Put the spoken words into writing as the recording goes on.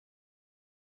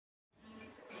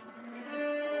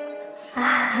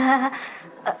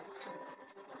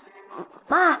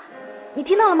妈，你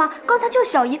听到了吗？刚才就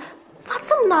小姨发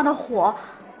这么大的火，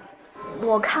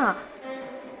我看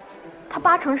她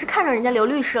八成是看上人家刘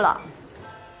律师了。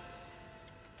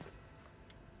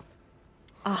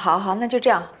啊，好好，那就这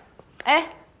样。哎，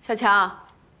小强，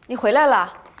你回来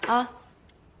了啊？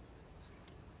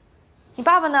你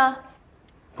爸爸呢？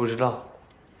不知道。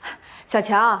小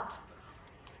强，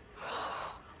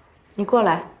你过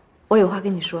来，我有话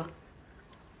跟你说。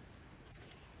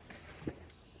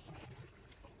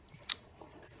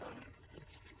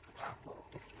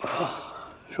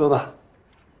说吧。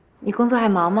你工作还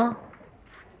忙吗？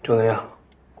就那样。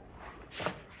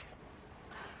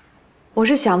我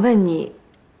是想问你，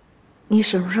你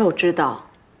什么时候知道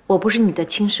我不是你的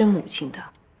亲生母亲的？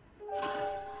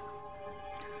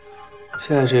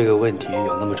现在这个问题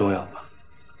有那么重要吗？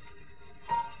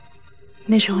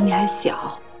那时候你还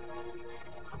小，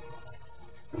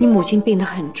你母亲病得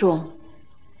很重，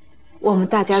我们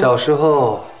大家小时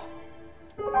候，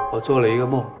我做了一个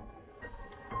梦，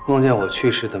梦见我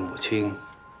去世的母亲，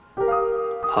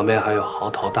旁边还有嚎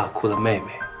啕大哭的妹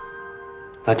妹，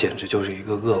那简直就是一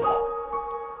个噩梦。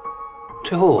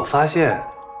最后我发现，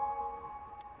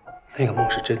那个梦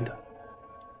是真的。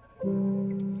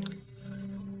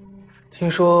听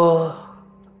说，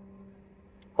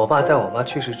我爸在我妈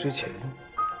去世之前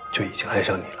就已经爱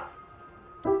上你了。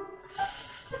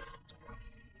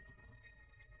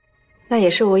那也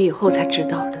是我以后才知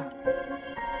道的。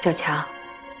小强，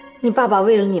你爸爸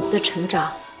为了你们的成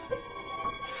长，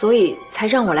所以才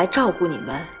让我来照顾你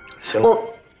们。行了，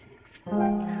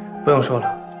不用说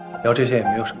了，聊这些也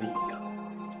没有什么意义了。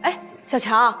哎，小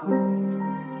强，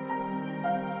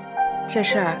这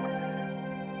事儿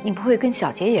你不会跟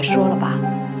小杰也说了吧？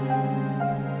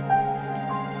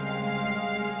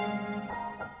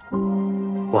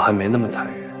我还没那么残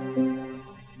忍，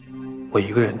我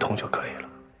一个人痛就可以了，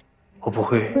我不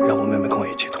会让我妹妹跟我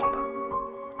一起痛的。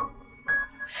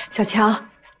小强，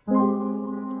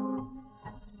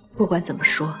不管怎么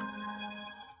说，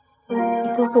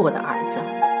你都是我的儿子，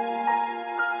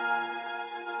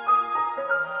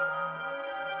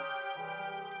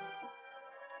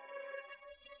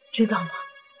知道吗？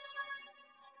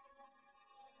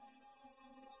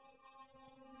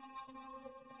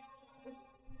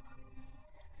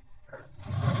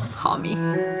浩明，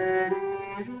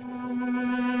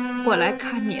我来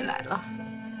看你来了。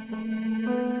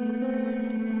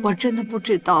我真的不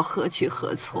知道何去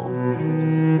何从。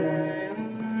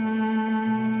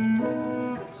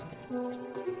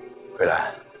回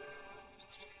来，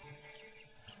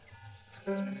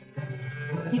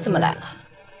你怎么来了？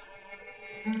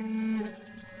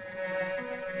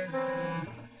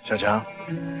小强，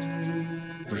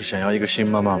不是想要一个新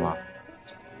妈妈吗？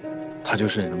她就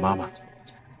是你的妈妈。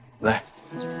来，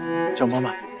叫妈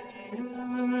妈，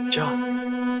叫。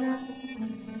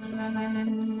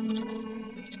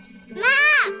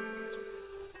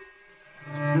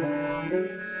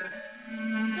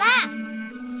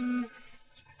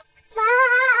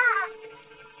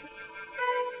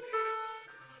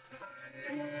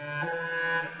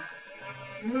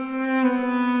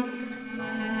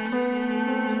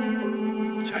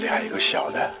家里还有一个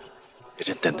小的，也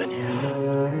正等着你。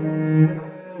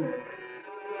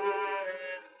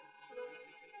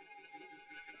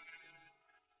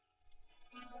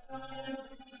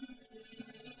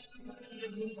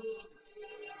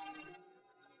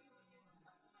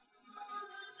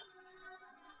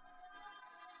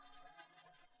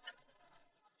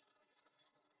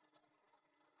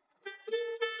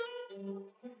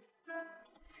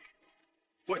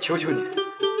我求求你，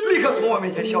立刻从我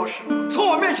面前消失，从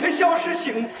我面前消失，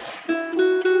行吗？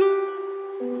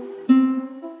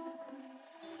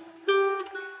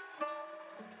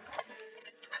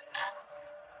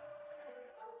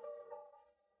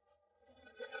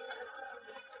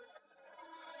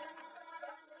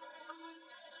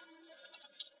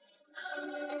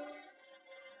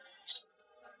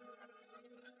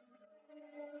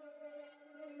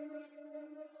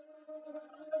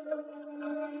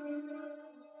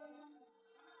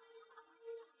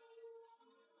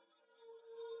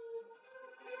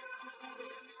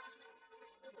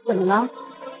怎么了？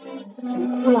怎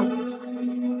么哭了？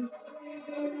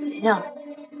没有。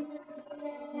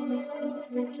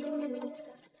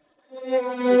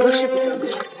你哥是不争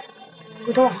气，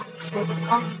回头我好好说说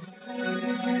啊。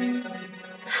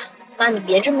妈，你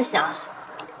别这么想，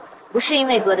不是因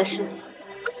为哥的事情，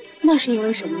那是因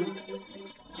为什么呢？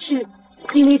是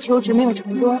因为求职没有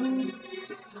成功，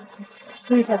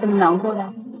所以才这么难过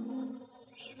的。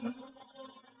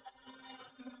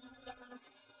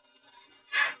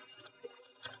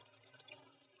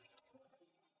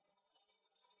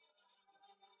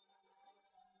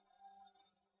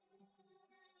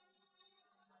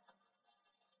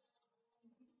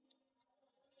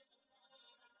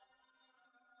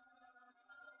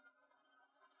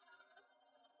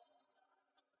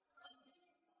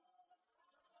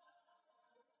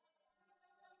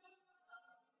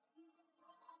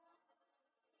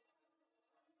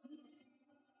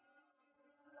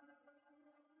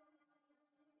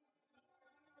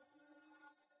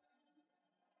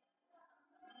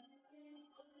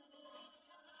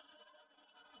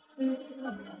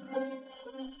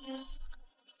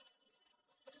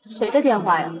谁的电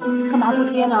话呀？干嘛不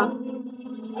接呢？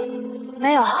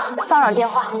没有骚扰电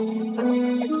话。对不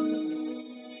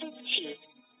起，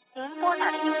您拨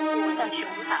打的用户暂时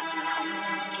无法接通，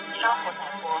请稍后再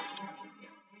拨。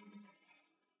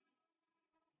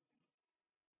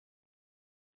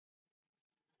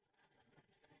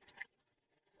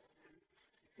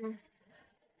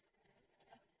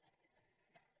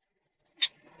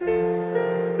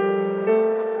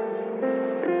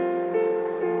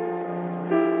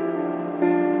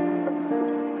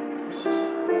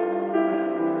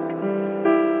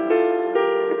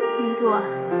明珠啊，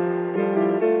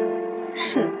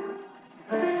是，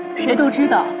谁都知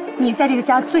道你在这个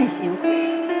家最辛苦，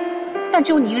但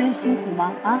只有你一个人辛苦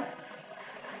吗？啊，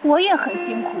我也很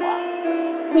辛苦啊。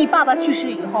你爸爸去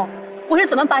世以后，我是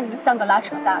怎么把你们3个拉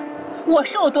扯大的？我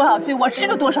受了多少罪，我吃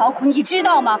了多少苦，你知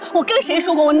道吗？我跟谁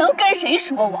说过？我能跟谁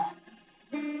说我？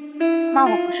妈，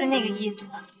我不是那个意思。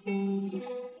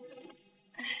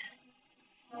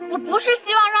我不是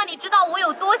希望让你知道我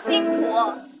有多辛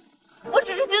苦，我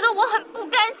只是觉得我很不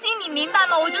甘心，你明白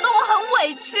吗？我觉得我很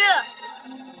委屈。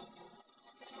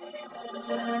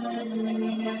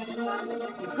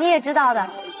你也知道的，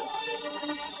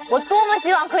我多么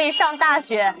希望可以上大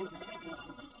学。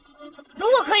如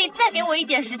果可以再给我一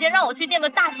点时间，让我去念个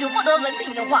大学，获得文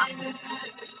凭的话，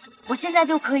我现在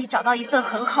就可以找到一份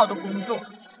很好的工作。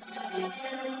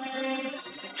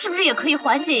是不是也可以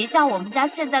缓解一下我们家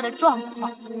现在的状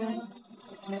况？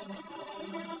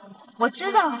我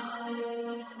知道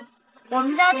我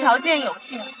们家条件有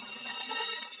限，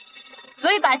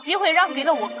所以把机会让给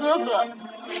了我哥哥，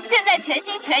现在全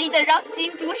心全意的让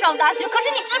金珠上大学。可是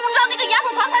你知不知道那个丫头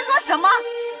刚才说什么？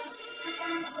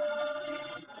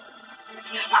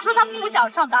她说她不想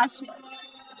上大学。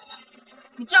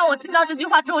你知道我听到这句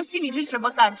话之后心里是什么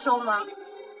感受吗？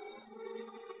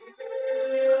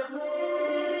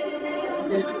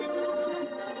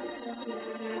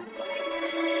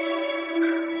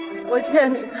我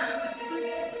欠你的，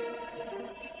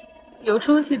有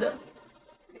出息的，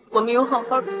我没有好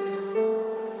好，我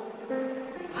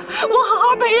好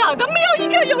好培养的，没有一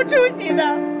个有出息的。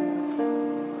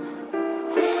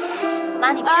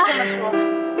妈，你别这么说。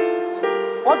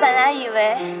我本来以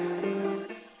为，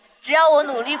只要我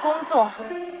努力工作，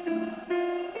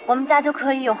我们家就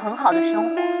可以有很好的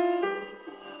生活。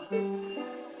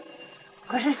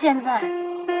可是现在，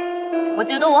我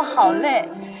觉得我好累。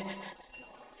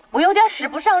我有点使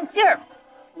不上劲儿。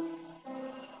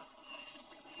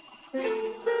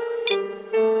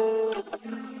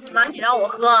妈，你让我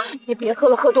喝，你别喝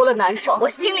了，喝多了难受。我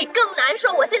心里更难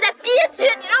受，我现在憋屈，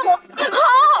你让我好，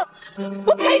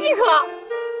我陪你喝。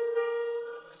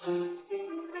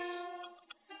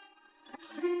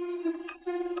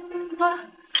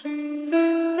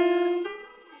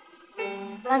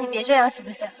妈，你别这样行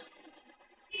不行？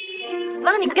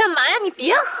妈，你干嘛呀？你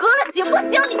别喝了，行不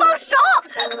行？你放手！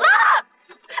妈，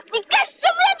你干什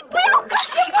么呀？你不要喝，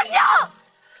行不行？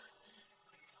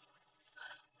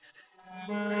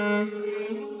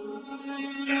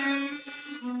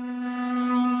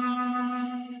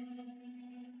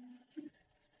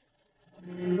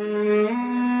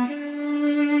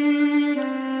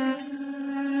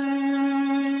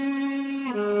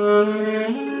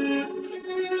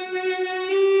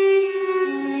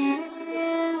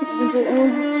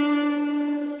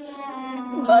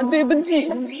妈，对不起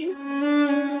你。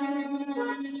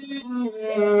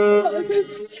妈，对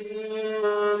不起，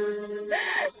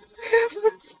对不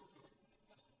起。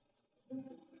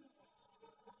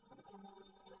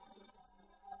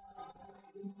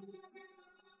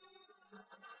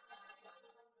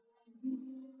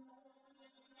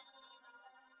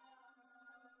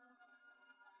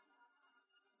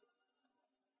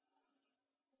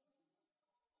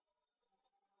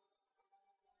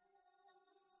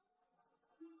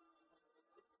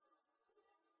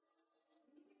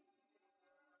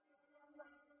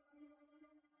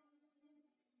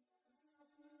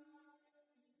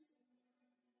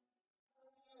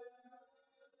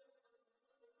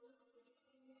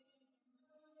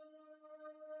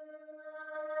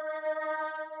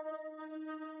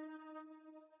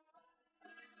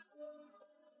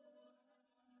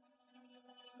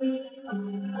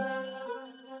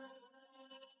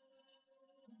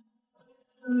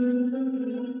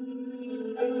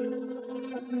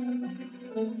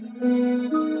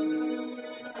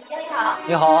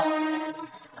你好，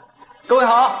各位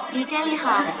好，李经理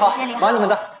好，好，李经理好，忙你们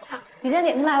的。李经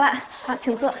理您来了，好，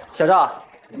请坐。小赵，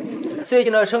最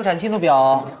近的生产进度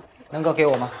表能够给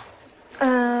我吗？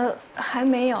还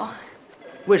没有。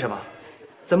为什么？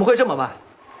怎么会这么慢？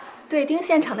对丁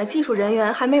现场的技术人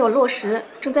员还没有落实，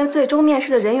正在最终面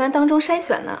试的人员当中筛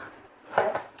选呢。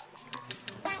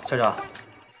校长，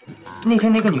那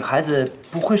天那个女孩子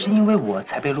不会是因为我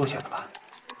才被录取的吧？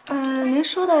您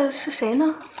说的是谁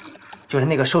呢？就是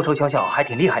那个瘦瘦小小还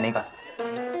挺厉害那个。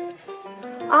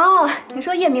哦，你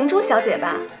说叶明珠小姐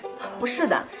吧？不是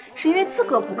的，是因为资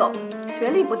格不够，学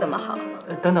历不怎么好。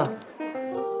等等，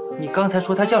你刚才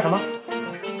说她叫什么？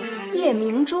叶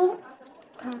明珠。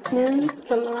您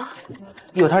怎么了？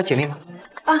有她的简历吗？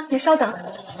啊，您稍等。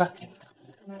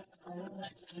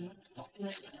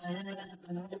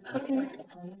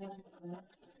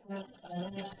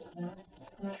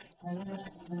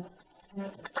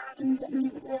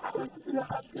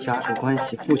家属关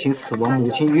系：父亲死亡，母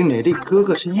亲于美丽，哥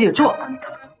哥是叶壮。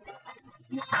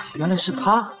原来是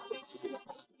他。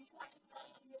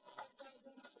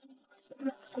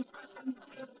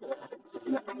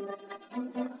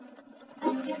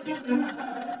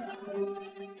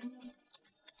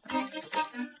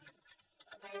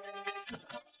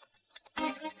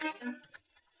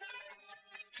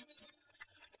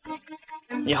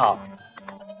你好。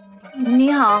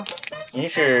你好。您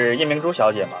是叶明珠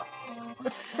小姐吗？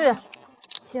是，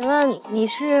请问你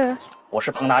是？我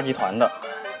是鹏达集团的。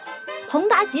鹏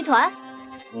达集团？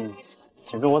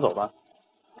请跟我走吧。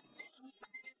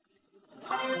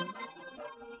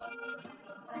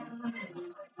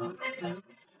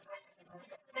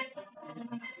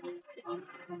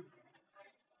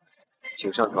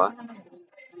请上船。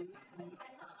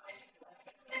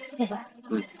谢谢。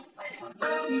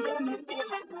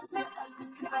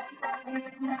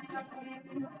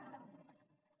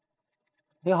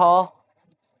你好。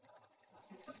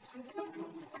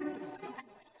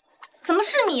怎么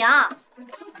是你啊？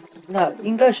那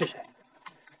应该是谁？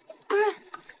不是，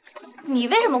你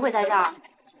为什么会在这儿？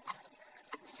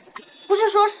不是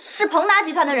说是鹏达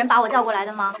集团的人把我叫过来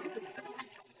的吗？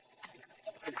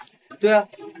对啊，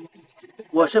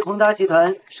我是鹏达集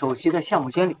团首席的项目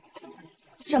经理。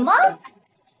什么？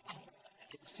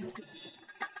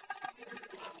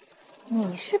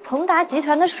你是鹏达集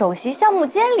团的首席项目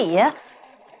经理？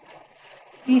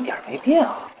一点没变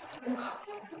啊。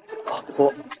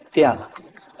不，变了，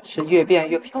是越变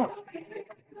越漂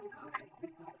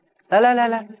亮。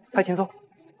来，快请坐。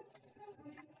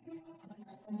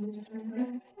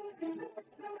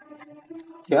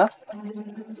请啊。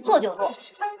坐就坐。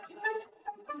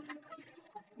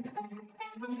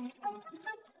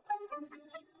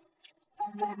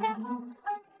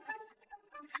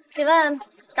请问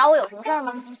找我有什么事儿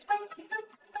吗？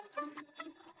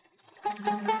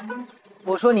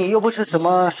我说你又不是什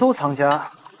么收藏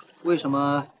家，为什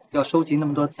么要收集那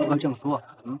么多资格证书啊？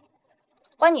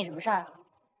关你什么事儿啊？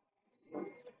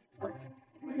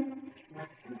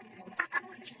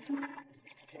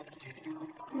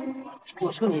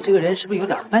我说你这个人是不是有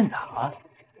点笨啊？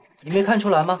你没看出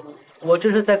来吗？我这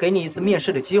是在给你一次面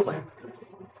试的机会。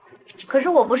可是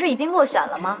我不是已经落选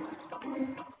了吗？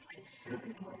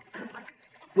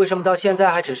为什么到现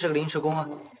在还只是个临时工啊？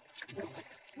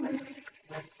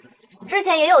之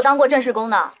前也有当过正式工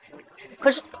的，可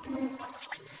是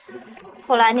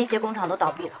后来那些工厂都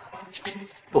倒闭了。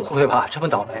不会吧，这么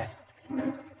倒霉？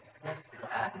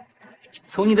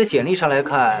从你的简历上来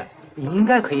看，你应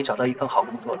该可以找到一份好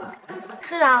工作了。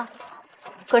是啊，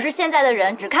可是现在的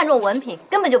人只看重文凭，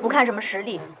根本就不看什么实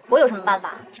力，我有什么办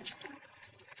法？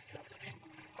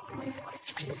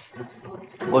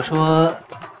我说，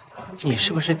你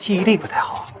是不是记忆力不太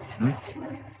好？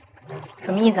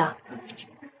什么意思啊？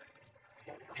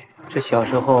这小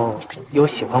时候有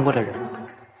喜欢过的人吗？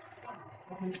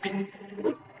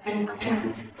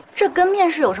这跟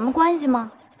面试有什么关系吗？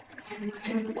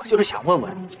我就是想问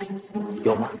问，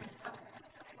有吗？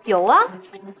有啊，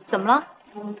怎么了？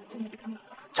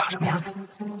长什么样子？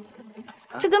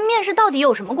这跟面试到底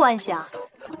有什么关系啊？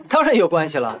当然有关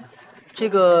系了。这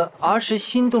个儿时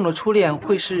心动的初恋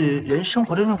会是人生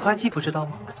活的润滑剂，不知道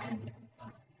吗？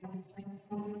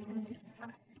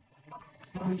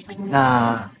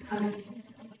那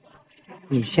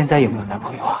你现在有没有男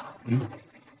朋友啊？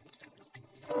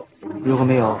如果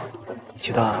没有，你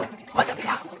觉得我怎么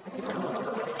样？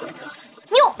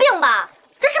你有病吧？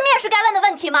这是面试该问的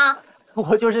问题吗？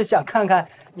我就是想看看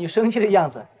你生气的样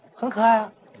子，很可爱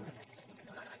啊。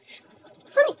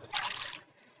说你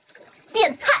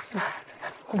变态！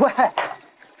喂，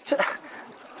这，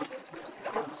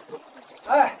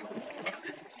哎，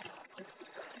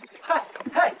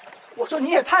嗨，我说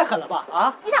你也太狠了吧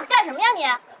啊！你想干什么呀你？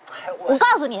我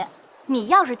告诉你，你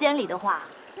要是监理的话，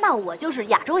那我就是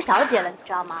亚洲小姐了，你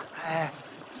知道吗？哎，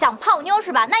想泡妞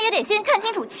是吧？那也得先看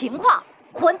清楚情况。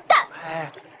混蛋！哎，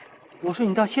我说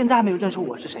你到现在还没有认出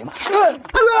我是谁吗？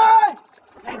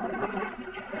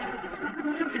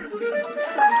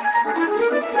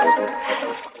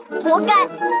活该！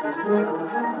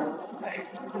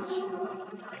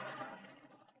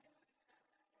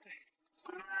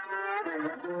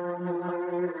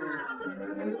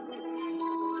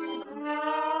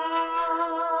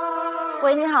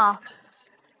喂，你好。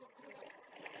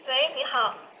喂，你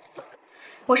好。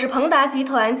我是鹏达集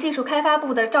团技术开发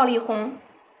部的赵丽红。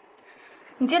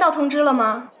你接到通知了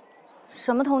吗？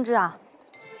什么通知啊？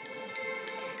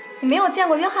你没有见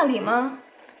过约翰里吗？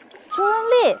朱恩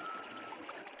丽。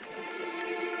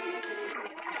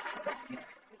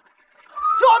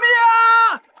救命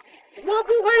啊！我不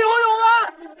会游泳啊！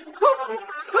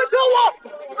快救我！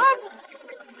啊！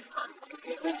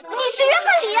你是约翰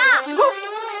里呀！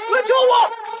快救我！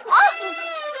啊！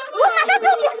我马上救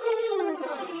你！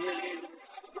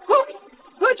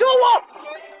快救我！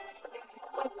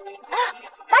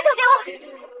把手给我！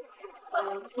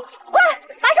快，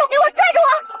把手给我，拽住我！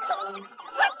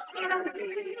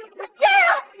这样，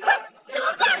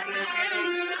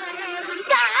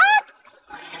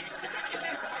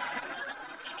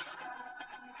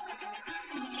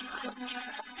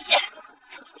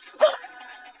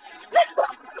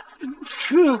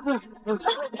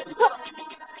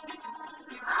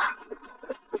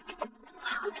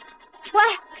喂，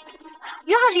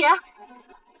约翰里，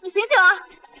你醒醒啊！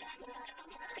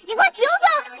你快醒醒！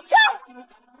快！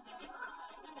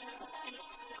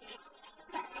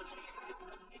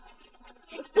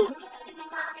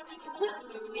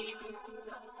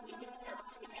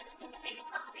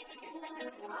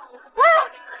喂，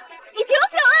你醒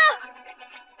醒啊！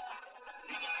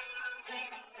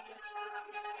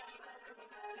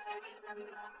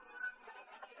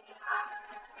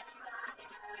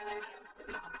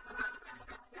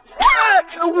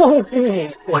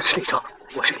我是李超，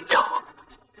我是李超。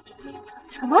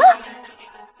什么？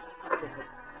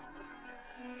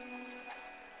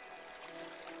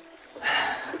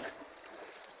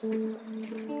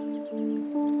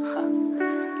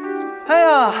哎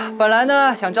呀，本来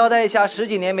呢想招待一下10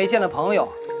几年没见的朋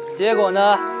友，结果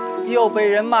呢又被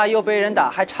人骂又被人打，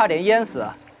还差点淹死。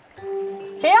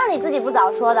谁让你自己不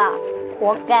早说的？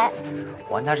活该！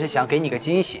我那是想给你个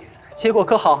惊喜，结果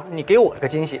可好，你给我了个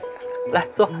惊喜。来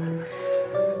坐。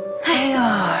哎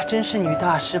呀，真是女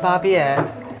大18变，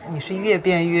你是越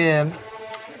变越……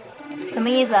什么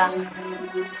意思？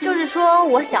就是说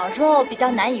我小时候比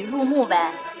较难以入目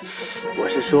呗。我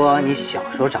是说你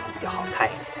小时候长得比较好看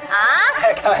一点。啊？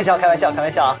开玩笑，开玩笑，开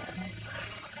玩笑啊！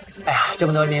哎呀，这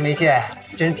么多年没见，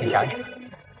真是挺想你的。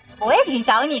我也挺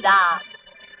想你的。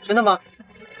真的吗？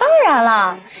当然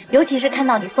了，尤其是看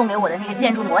到你送给我的那个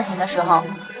建筑模型的时候，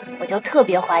我就特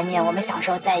别怀念我们小时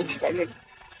候在一起的日子。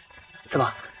怎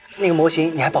么，那个模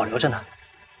型你还保留着呢？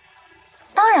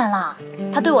当然啦，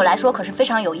它对我来说可是非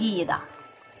常有意义的。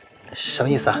什么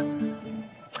意思啊？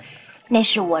那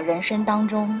是我人生当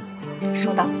中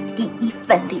收到第1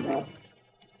份礼物。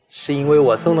是因为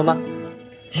我送的吗？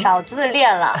少自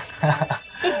恋了，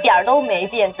一点都没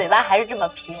变，嘴巴还是这么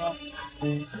贫。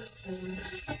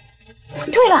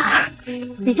对了，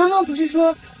你刚刚不是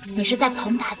说你是在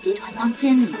鹏达集团当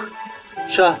监理吗？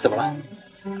是啊，怎么了？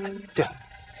对了，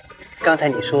刚才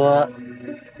你说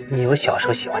你有小时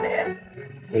候喜欢的人，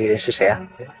那个人是谁啊？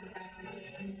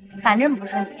反正不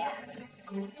是你。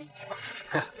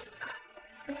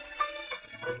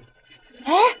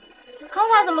哎，刚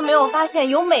才怎么没有发现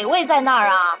有美味在那儿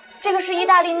啊？这个是意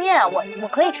大利面，我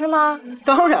可以吃吗？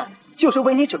当然，就是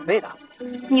为你准备的。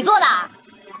你做的？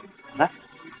来。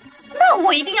那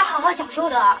我一定要好好享受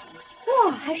的。哇，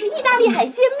还是意大利海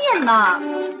鲜面呢。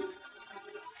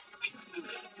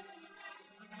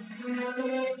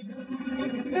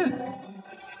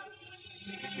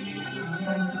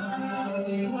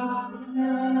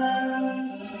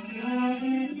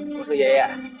我说爷爷，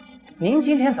您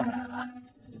今天怎么来了？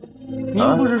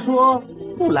您不是说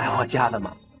不来我家的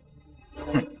吗？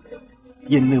哼，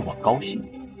因为我高兴，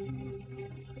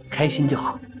开心就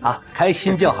好啊，开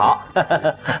心就好。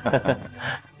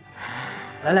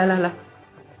来，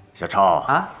小超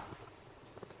啊，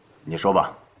你说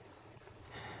吧，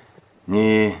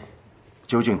你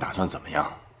究竟打算怎么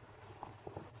样？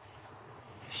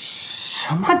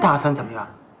什么打算怎么样？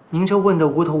您这问的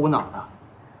无头无脑的。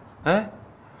哎，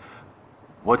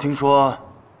我听说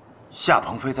夏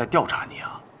鹏飞在调查你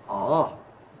啊。哦，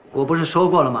我不是说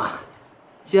过了吗？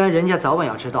既然人家早晚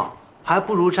要知道，还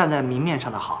不如站在明面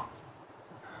上的好。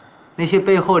那些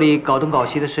背后里搞东搞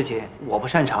西的事情，我不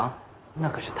擅长，那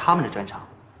可是他们的专长。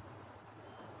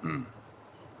嗯，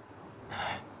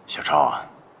小超啊，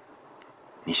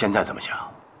你现在怎么想？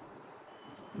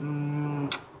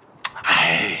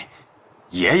哎，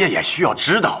爷爷也需要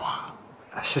知道啊。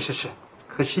是，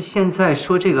可是现在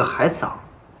说这个还早。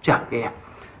这样，爷爷，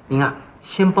您啊，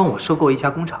先帮我收购一家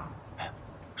工厂。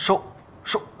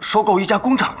收购一家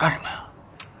工厂干什么呀？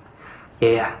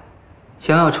爷爷，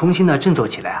想要重新的振作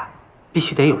起来啊，必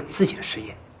须得有自己的事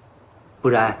业，不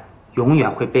然永远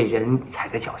会被人踩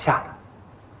在脚下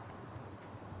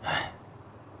的。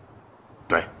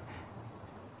对。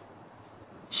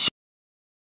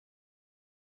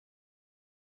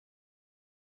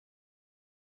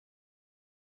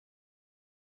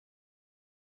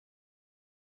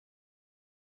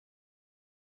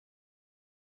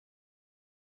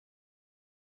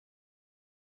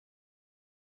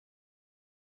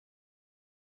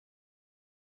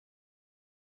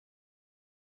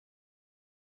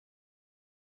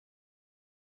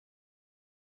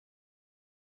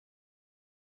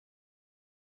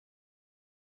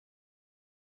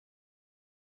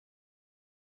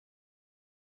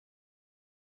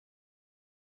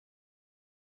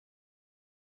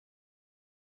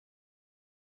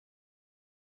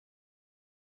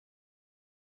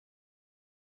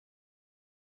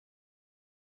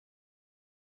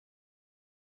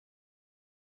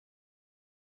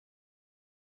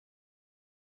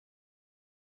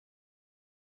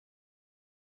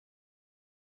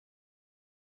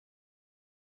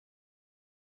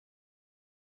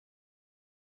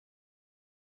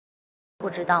不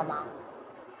知道吗？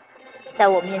在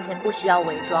我面前不需要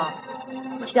伪装，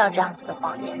不需要这样子的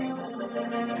谎言。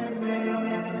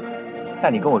那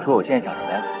你跟我说，我现在想什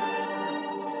么呀？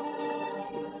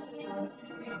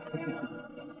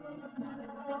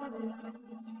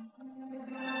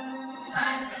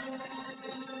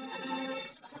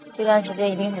这段时间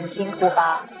一定很辛苦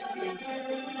吧？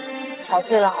憔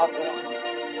悴了好多。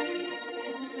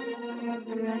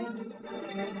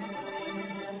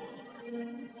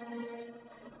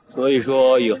所以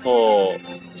说以后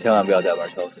千万不要再玩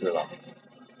消失了，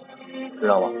知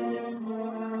道吗？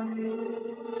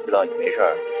知道你没事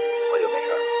儿，我就没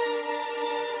事儿。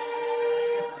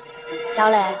小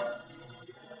磊，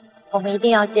我们一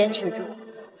定要坚持住，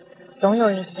总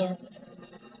有一天，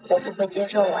伯父会接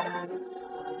受我的。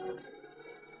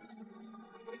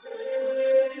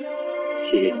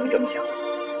谢谢你们这么想，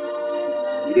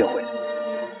一定会的。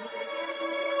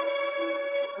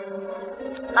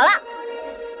好了，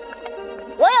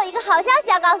我有一个好消息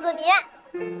要告诉你。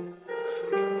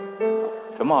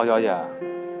什么好消息啊？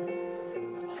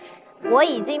我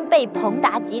已经被鹏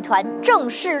达集团正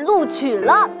式录取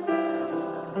了。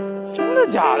真的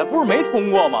假的？不是没通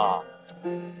过吗？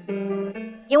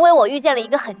因为我遇见了一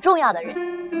个很重要的人，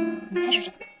你猜是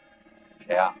谁？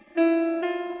谁呀？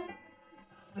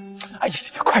哎呀，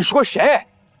快说谁？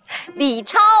李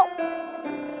超。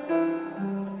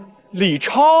李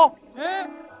超？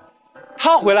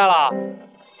他回来了。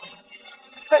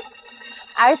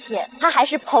而且他还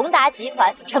是鹏达集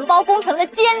团承包工程的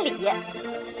监理。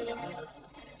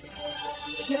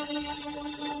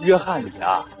约翰李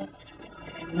啊？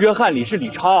约翰李是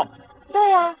李超？对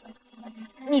呀，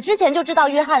你之前就知道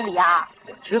约翰李啊？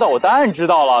我知道，我当然知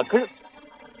道了。可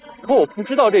我不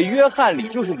知道这约翰李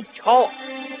就是李超。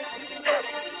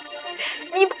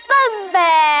你笨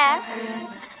呗！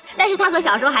但是他和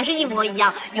小时候还是一模一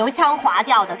样，油腔滑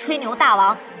调的吹牛大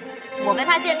王。我跟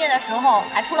他见面的时候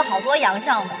还出了好多洋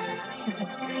相呢。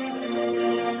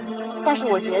但是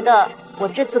我觉得我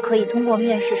这次可以通过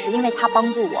面试，是因为他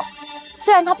帮助我，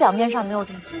虽然他表面上没有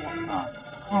这么说。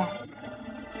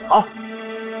好，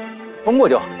通过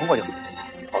就好，通过就好，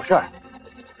好事儿。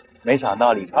没想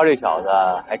到李超这小子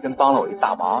还真帮了我一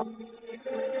大忙。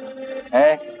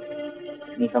哎，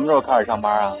你什么时候开始上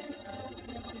班啊？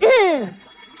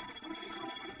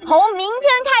从明天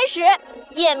开始，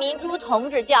叶明珠同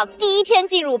志就要第一天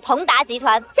进入鹏达集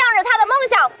团，向着他的梦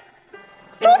想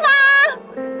出发！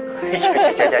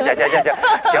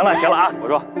行了啊！我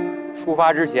说，出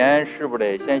发之前是不是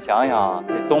得先想想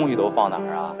这东西都放哪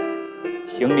儿啊？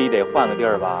行李得换个地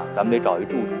儿吧，咱们得找一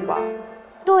住处吧。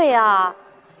对呀，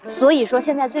所以说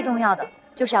现在最重要的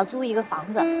就是要租一个房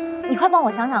子。你快帮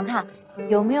我想想看，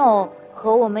有没有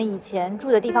和我们以前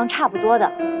住的地方差不多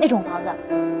的那种房子？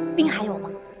滨海有吗？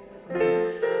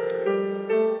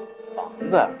房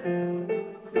子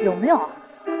有没有？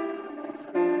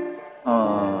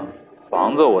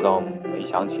房子我倒没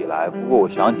想起来，不过我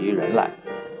想起一人来。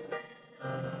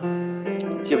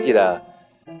记不记得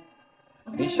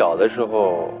你小的时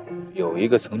候有一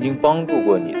个曾经帮助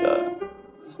过你的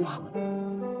叔叔？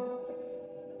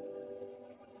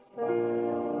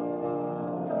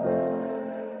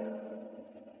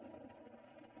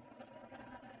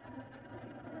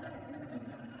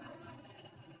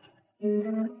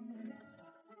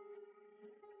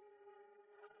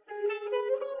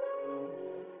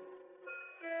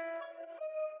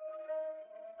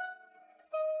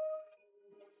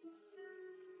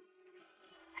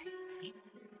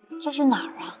这是哪儿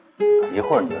啊？一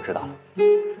会儿你就知道了。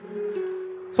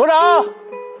所长，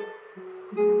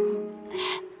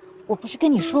我不是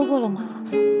跟你说过了吗？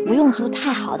不用租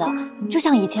太好的，就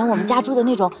像以前我们家住的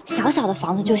那种小小的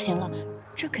房子就行了。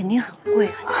这肯定很贵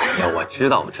啊！哎呀，我知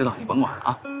道，你甭管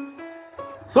啊。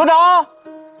所长，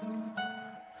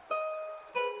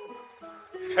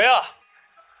谁呀？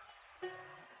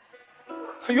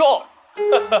哎呦，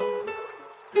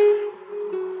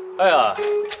哎呀，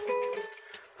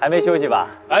还没休息吧？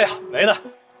哎呀，没呢。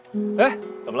哎，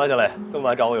怎么了，江磊？这么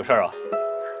晚找我有事儿啊？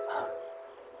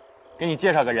给你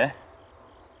介绍个人。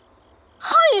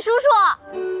浩宇叔叔，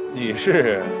你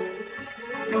是？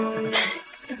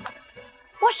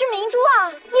我是明珠啊，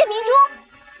叶明珠。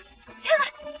天哪，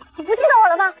你不记得我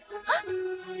了吗？啊？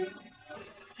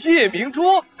叶明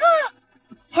珠？啊！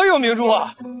哎呦，明珠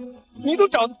啊，你都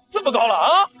长这么高了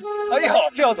啊！哎呀，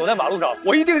这要走在马路上，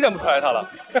我一定认不出来她了。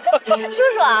叔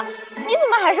叔啊，你怎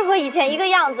么还是和以前一个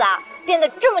样子啊？变得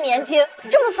这么年轻，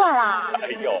这么帅啦！哎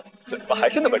呦，嘴巴还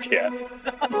是那么甜。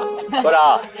所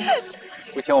长，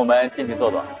不请我们进去坐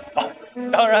坐？好，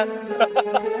当然。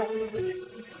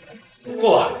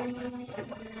坐吧。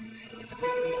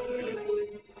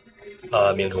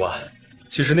明珠啊，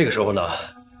其实那个时候呢，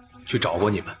去找过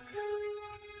你们。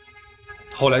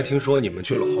后来听说你们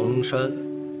去了黄山，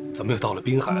怎么又到了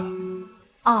滨海了？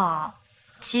哦，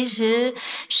其实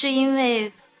是因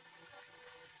为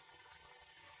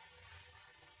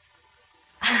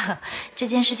这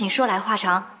件事情说来话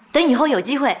长，等以后有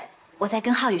机会我再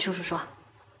跟浩宇叔叔说。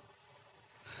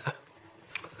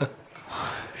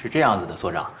是这样子的，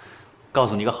所长，告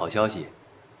诉你个好消息，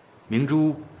明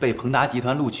珠被鹏达集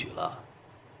团录取了。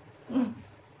嗯。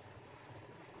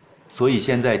所以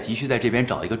现在急需在这边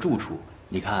找一个住处，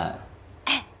你看。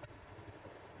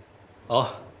哦，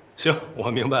行，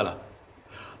我明白了。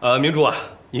明珠啊，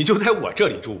你就在我这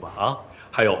里住吧啊！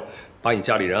还有，把你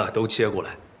家里人啊都接过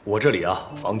来，我这里啊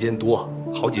房间多，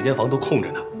好几间房都空着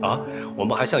呢啊！我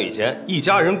们还像以前一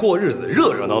家人过日子，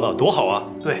热热闹闹，多好啊！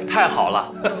对，太好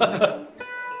了。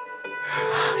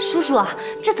叔叔，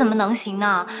这怎么能行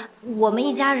呢？我们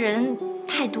一家人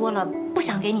太多了，不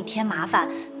想给你添麻烦，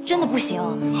真的不行。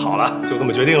好了，就这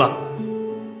么决定了。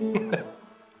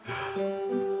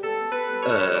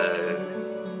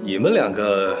你们两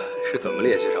个是怎么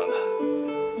联系上的？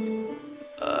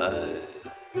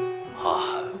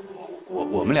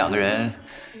我们两个人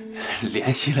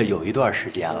联系了有一段时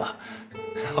间了。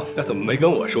那怎么没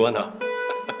跟我说呢？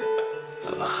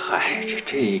嗨，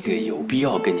这个有必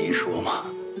要跟您说吗？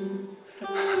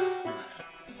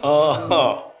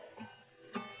哦，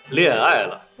恋爱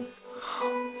了？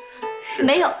是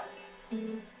没有。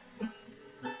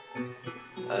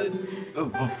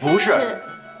不是。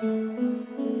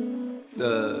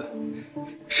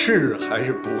是还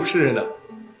是不是呢？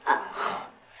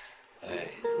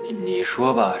你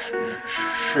说吧，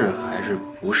是还是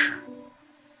不是？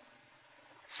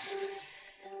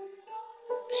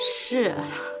是。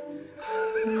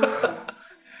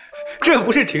这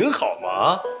不是挺好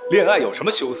吗？恋爱有什么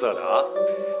羞涩的啊？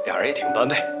俩人也挺般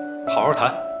配，好好谈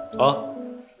啊！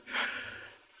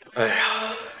哎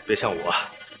呀，别像我，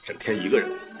整天一个人。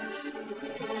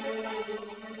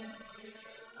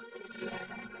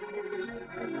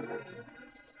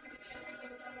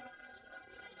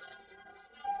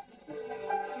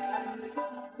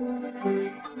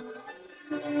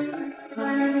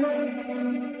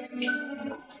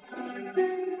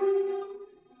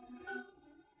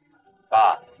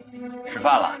爸，吃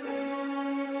饭了。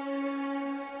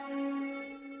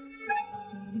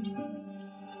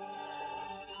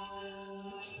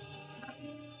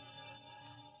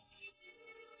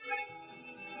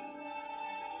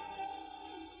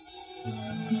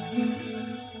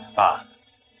爸，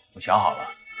我想好了，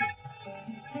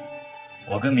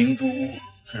我跟明珠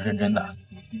是认真的，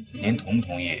您同不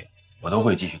同意，我都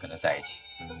会继续跟她在一起。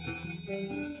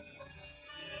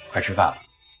快吃饭了，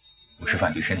不吃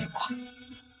饭对身体不好。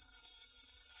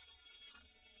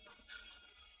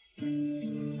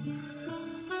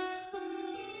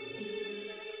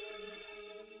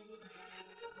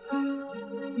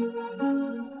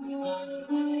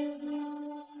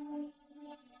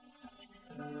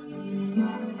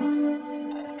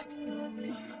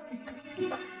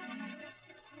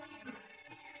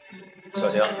小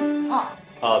晴。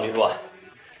明珠啊，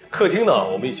客厅呢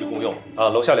我们一起共用啊，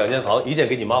楼下2间房，一间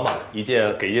给你妈妈，一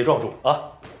间给叶壮住啊。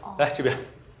来这边，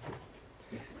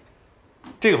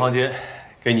这个房间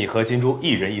给你和金珠一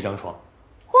人一张床。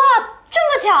哇，这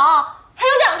么巧，还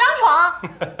有2张床。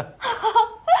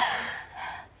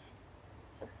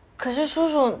可是叔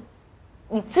叔，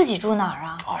你自己住哪儿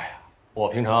啊？哎呀，我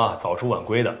平常啊早出晚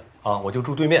归的啊，我就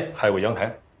住对面，还有个阳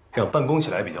台，这样办公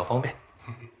起来比较方便。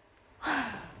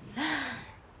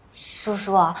叔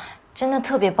叔，真的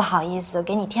特别不好意思，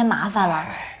给你添麻烦了。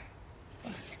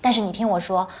但是你听我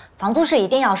说，房租是一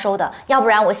定要收的，要不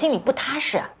然我心里不踏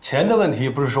实。钱的问题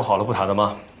不是说好了不谈的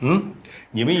吗？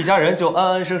你们一家人就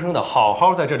安安生生的好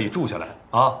好在这里住下来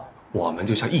啊，我们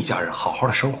就像一家人好好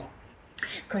的生活。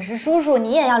可是叔叔，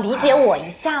你也要理解我一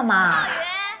下嘛。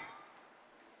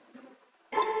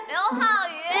刘浩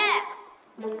宇，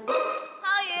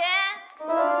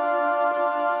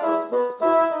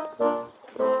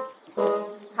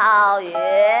浩宇，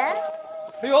哎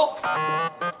呦，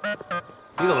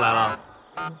你怎么来了？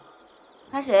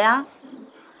他谁呀？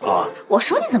啊，我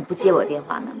说你怎么不接我电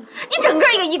话呢？你整个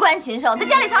一个衣冠禽兽，在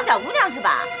家里藏小姑娘是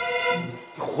吧？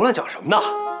你胡乱讲什么呢？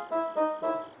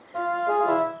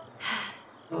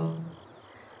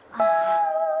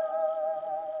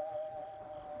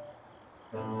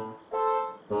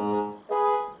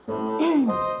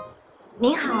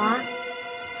您好啊，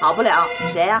好不了，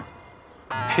谁呀？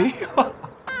哎呦，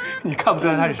你看不出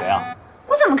来他是谁啊？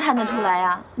我怎么看得出来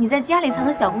呀？你在家里藏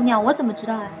的小姑娘，我怎么知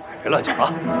道呀？别乱讲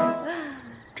啊！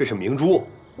这是明珠，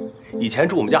以前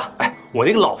住我们家，哎，我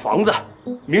那个老房子，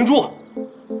明珠。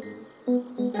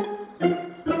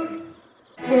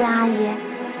进来，阿姨。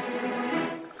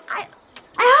哎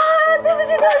呀，对不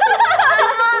起，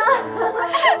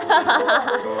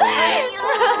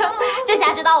这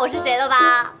下知道我是谁了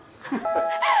吧？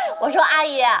我说阿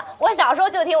姨，我小时候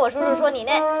就听我叔叔说你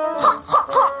那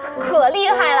可厉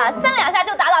害了，3、2下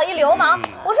就打倒一流氓。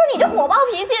我说你这火爆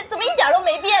脾气怎么一点都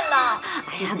没变呢？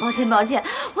哎呀，抱歉，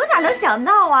我哪能想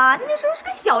到啊？你那时候是个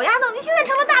小丫头，你现在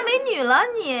成了大美女了，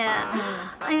你。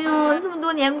哎呦，这么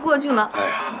多年过去了，哎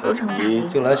呀，都成大美女。你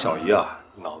静兰小姨啊，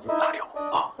脑子大条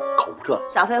啊，口不转。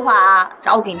少废话啊，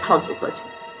找我给你套组合去。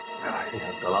哎，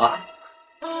得了啊。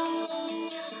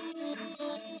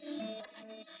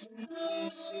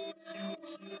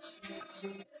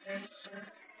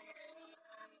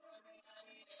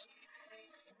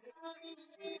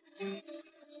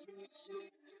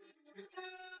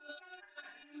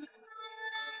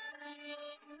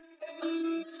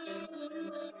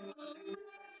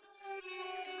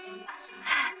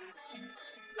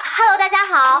Hello， 大家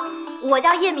好，我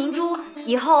叫叶明珠，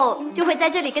以后就会在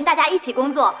这里跟大家一起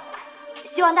工作，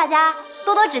希望大家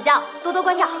多多指教，多多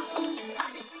关照。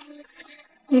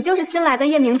你就是新来的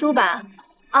叶明珠吧？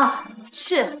啊，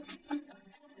是。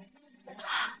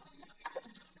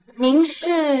您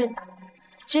是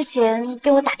之前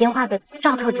给我打电话的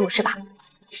赵特助是吧？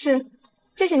是，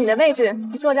这是你的位置，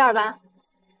你坐这儿吧。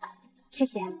谢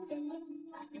谢。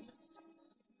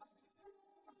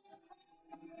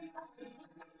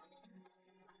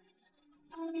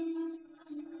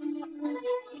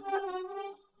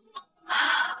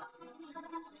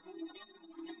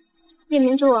叶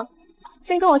明珠，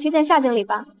先跟我去见夏经理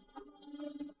吧。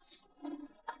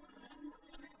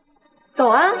走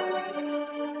啊！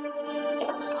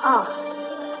哦。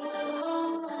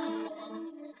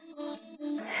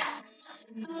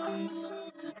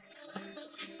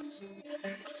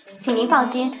请您放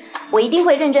心，我一定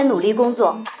会认真努力工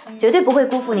作，绝对不会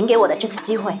辜负您给我的这次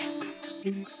机会。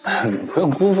你不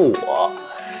用辜负我，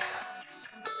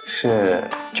是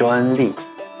周恩利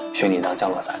选你当降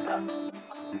落伞的，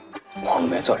我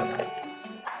没做什么。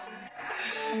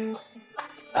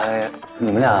哎，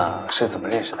你们俩是怎么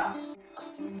认识的？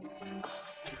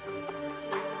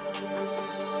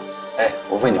哎，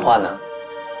我问你话呢。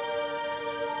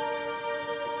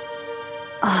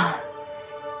啊，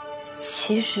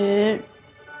其实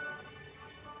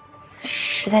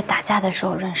是在打架的时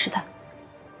候认识的。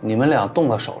你们俩动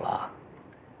了手了？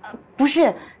不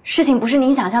是，事情不是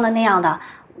您想象的那样的，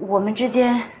我们之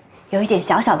间有一点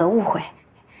小小的误会。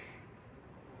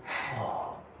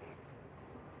哦，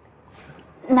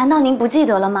难道您不记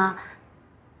得了吗？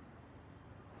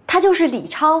他就是李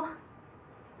超，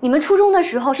你们初中的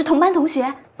时候是同班同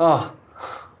学啊。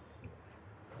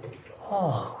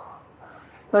哦，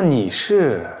那你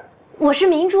是？我是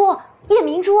明珠，叶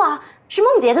明珠啊，是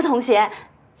梦洁的同学。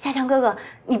夏强哥哥，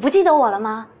你不记得我了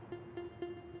吗？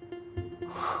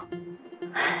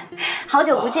好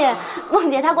久不见，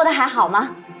梦洁她过得还好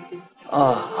吗？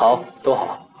啊，好，都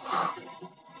好。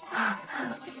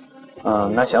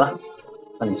那行了，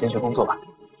那你先去工作吧。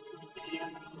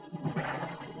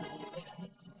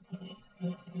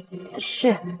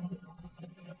是。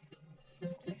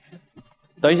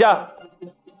等一下。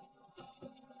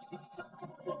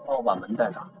帮我把门带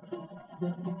上。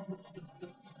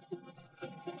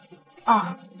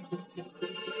哦。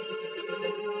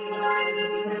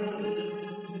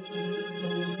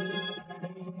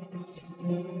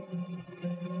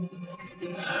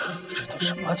这都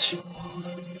什么情况？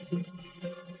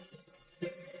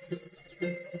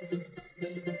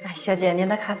哎，小姐，您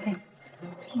的咖啡。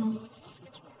嗯。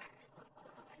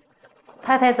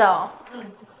太太早。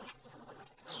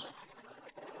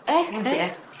哎，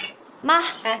姐，妈，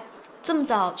哎，这么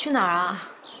早去哪儿啊？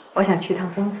我想去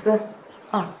趟公司。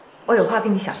哦，我有话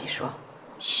跟你小姨说。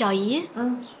小姨？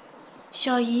嗯。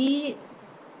小姨，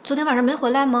昨天晚上没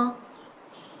回来吗？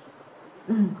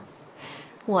嗯。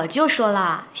我就说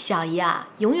啦，小姨啊，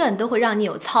永远都会让你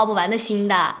有操不完的心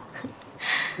的。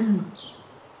嗯。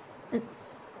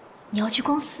你要去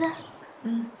公司？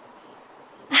嗯。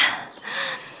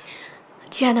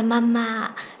亲爱的妈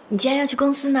妈，你既然要去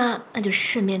公司呢，那就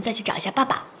顺便再去找一下爸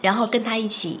爸，然后跟他一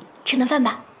起吃顿饭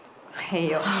吧。哎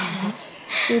呦，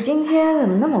你今天怎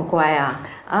么那么乖啊？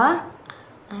啊？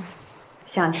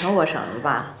想瞧我什么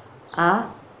吧？啊？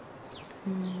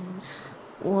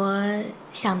我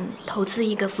想投资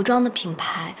一个服装的品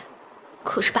牌，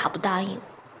可是爸不答应。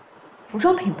服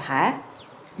装品牌？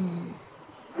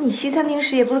你西餐厅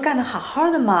事业不是干得好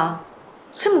好的吗？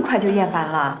这么快就厌烦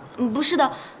了？不是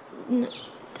的，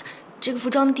这个服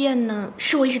装店呢，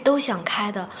是我一直都想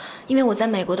开的，因为我在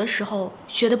美国的时候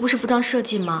学的不是服装设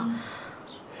计嘛，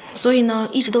所以呢，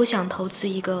一直都想投资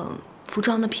一个服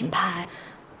装的品牌。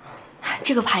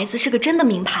这个牌子是个真的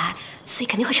名牌，所以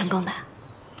肯定会成功的。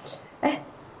哎，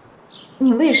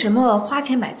你为什么花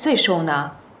钱买罪受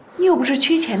呢？你又不是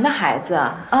缺钱的孩子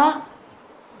啊！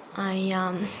哎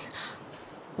呀，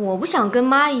我不想跟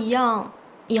妈一样，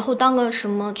以后当个什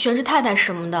么全职太太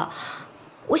什么的。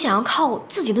我想要靠我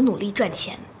自己的努力赚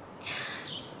钱，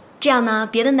这样呢，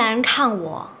别的男人看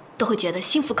我都会觉得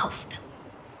心服口服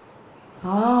的。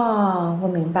哦，我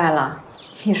明白了。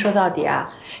你说到底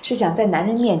啊，是想在男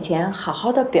人面前好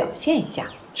好的表现一下，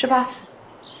是吧？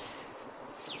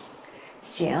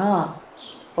行，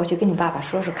我去跟你爸爸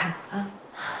说说看啊。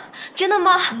真的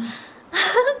吗？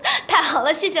太好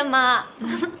了，谢谢妈。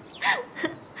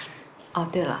哦，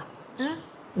对了，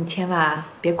你千万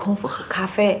别空腹喝咖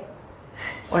啡。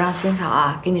我让仙草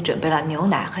啊给你准备了牛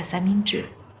奶和三明治，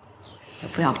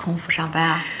不要空腹上班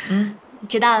啊。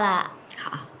知道了。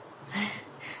好，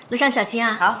路上小心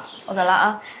啊。好，我走了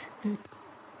啊。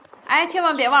哎，千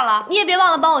万别忘了，你也别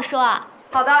忘了帮我说啊。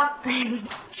好的。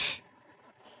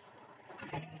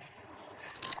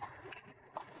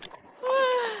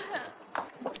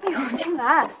哎呦，青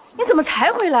兰，你怎么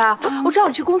才回来啊？我正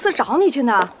好去公司找你去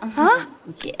呢。啊，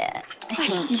姐，哎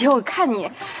呦，我看你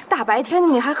大白天的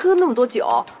你还喝那么多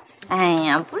酒。哎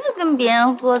呀，不是跟别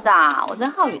人喝的，我在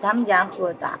浩宇他们家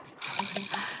喝的。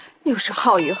又是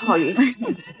浩宇，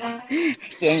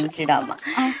姐，你知道吗？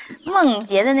梦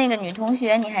洁的那个女同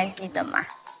学，你还记得吗？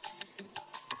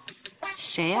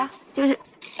谁呀？就是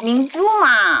明珠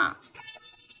嘛。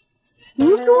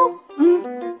明珠？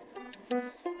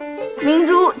明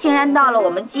珠竟然到了我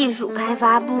们技术开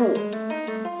发部。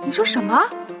你说什么？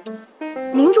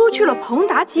明珠去了鹏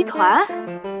达集团？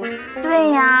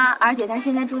对呀，而且她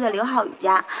现在住在刘浩宇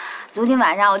家。昨天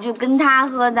晚上我就跟她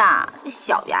喝的，这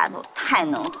小丫头太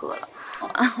能喝了。我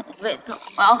胃疼，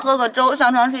我要喝个粥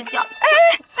上床睡觉。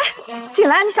哎，锦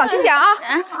兰，你小心点啊！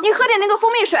你喝点那个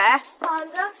蜂蜜水。好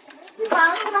的，你忙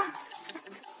吧。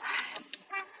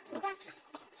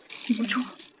记不住。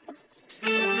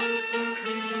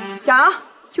雅，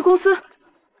去公司。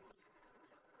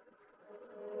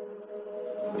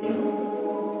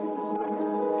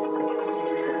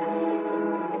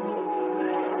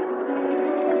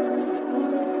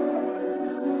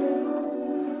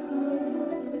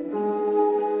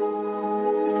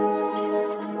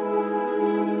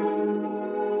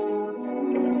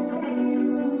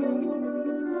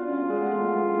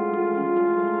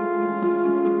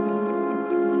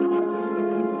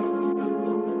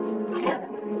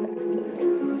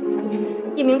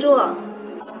叶明珠，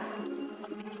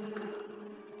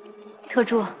特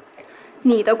助，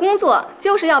你的工作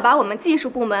就是要把我们技术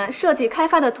部门设计开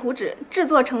发的图纸制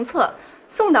作成册，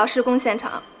送到施工现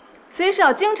场，所以是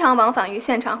要经常往返于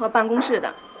现场和办公室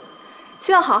的，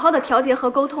需要好好的调节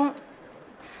和沟通。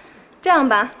这样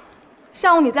吧，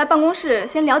上午你在办公室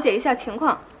先了解一下情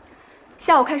况，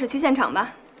下午开始去现场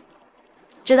吧。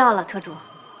知道了，特助。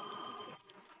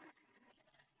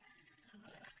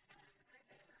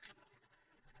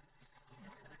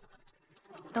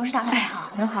董事长太太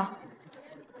好，人好。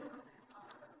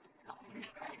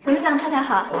董事长太太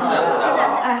好。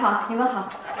哎，好，你们好，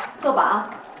坐吧啊。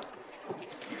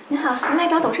你好，您来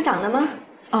找董事长的吗？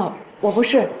哦，我不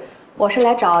是，我是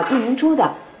来找叶明珠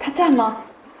的，她在吗？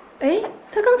哎，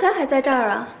她刚才还在这儿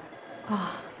啊。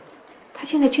啊，她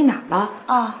现在去哪儿了？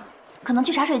哦，可能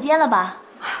去茶水间了吧。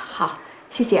好，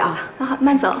谢谢啊。好，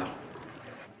慢走。